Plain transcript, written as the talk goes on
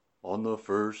On the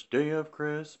first day of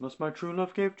Christmas, my true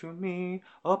love gave to me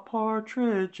a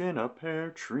partridge in a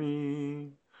pear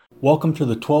tree. Welcome to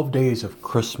the 12 Days of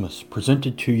Christmas,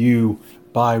 presented to you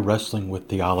by Wrestling with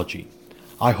Theology.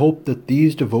 I hope that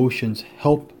these devotions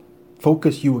help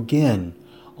focus you again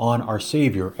on our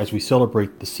Savior as we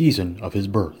celebrate the season of His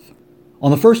birth.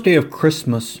 On the first day of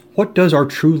Christmas, what does our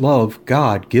true love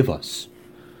God give us?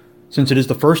 Since it is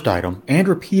the first item, and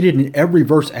repeated in every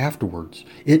verse afterwards,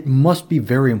 it must be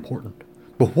very important.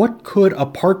 But what could a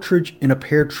partridge in a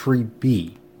pear tree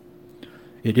be?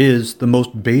 It is the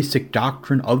most basic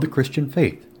doctrine of the Christian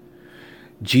faith.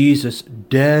 Jesus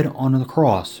dead on the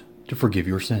cross to forgive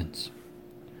your sins.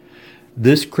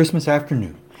 This Christmas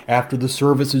afternoon, after the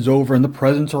service is over and the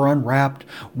presents are unwrapped,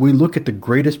 we look at the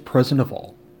greatest present of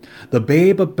all, the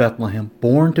babe of Bethlehem,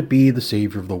 born to be the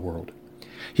Savior of the world.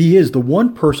 He is the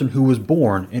one person who was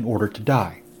born in order to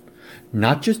die.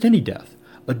 Not just any death,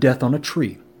 a death on a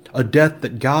tree, a death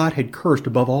that God had cursed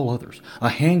above all others. A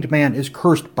hanged man is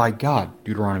cursed by God,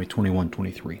 Deuteronomy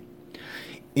 21:23.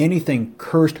 Anything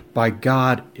cursed by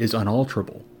God is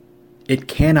unalterable. It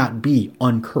cannot be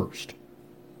uncursed.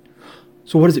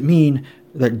 So what does it mean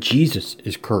that Jesus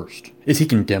is cursed? Is he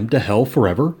condemned to hell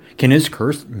forever? Can his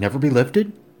curse never be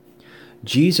lifted?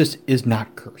 Jesus is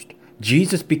not cursed.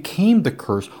 Jesus became the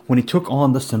curse when he took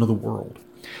on the sin of the world.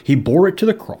 He bore it to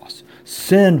the cross.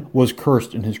 Sin was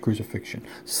cursed in his crucifixion.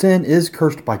 Sin is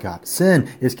cursed by God. Sin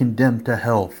is condemned to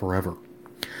hell forever.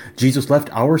 Jesus left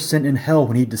our sin in hell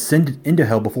when he descended into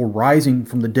hell before rising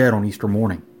from the dead on Easter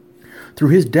morning. Through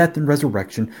his death and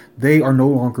resurrection, they are no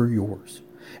longer yours.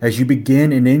 As you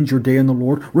begin and end your day in the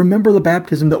Lord, remember the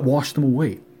baptism that washed them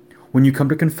away. When you come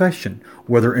to confession,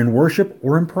 whether in worship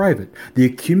or in private, the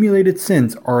accumulated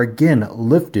sins are again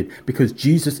lifted because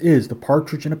Jesus is the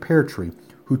partridge in a pear tree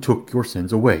who took your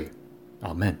sins away.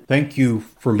 Amen. Thank you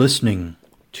for listening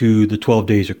to the 12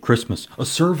 Days of Christmas, a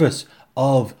service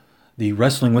of the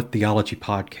Wrestling with Theology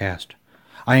podcast.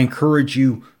 I encourage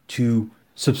you to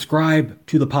subscribe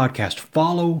to the podcast,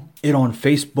 follow it on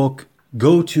Facebook,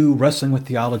 go to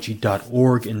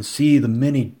wrestlingwiththeology.org and see the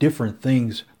many different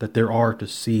things that there are to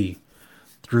see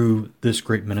through this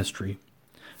great ministry.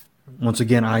 Once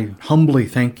again, I humbly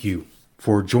thank you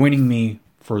for joining me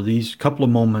for these couple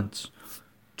of moments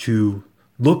to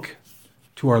look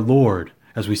to our Lord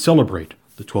as we celebrate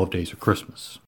the 12 Days of Christmas.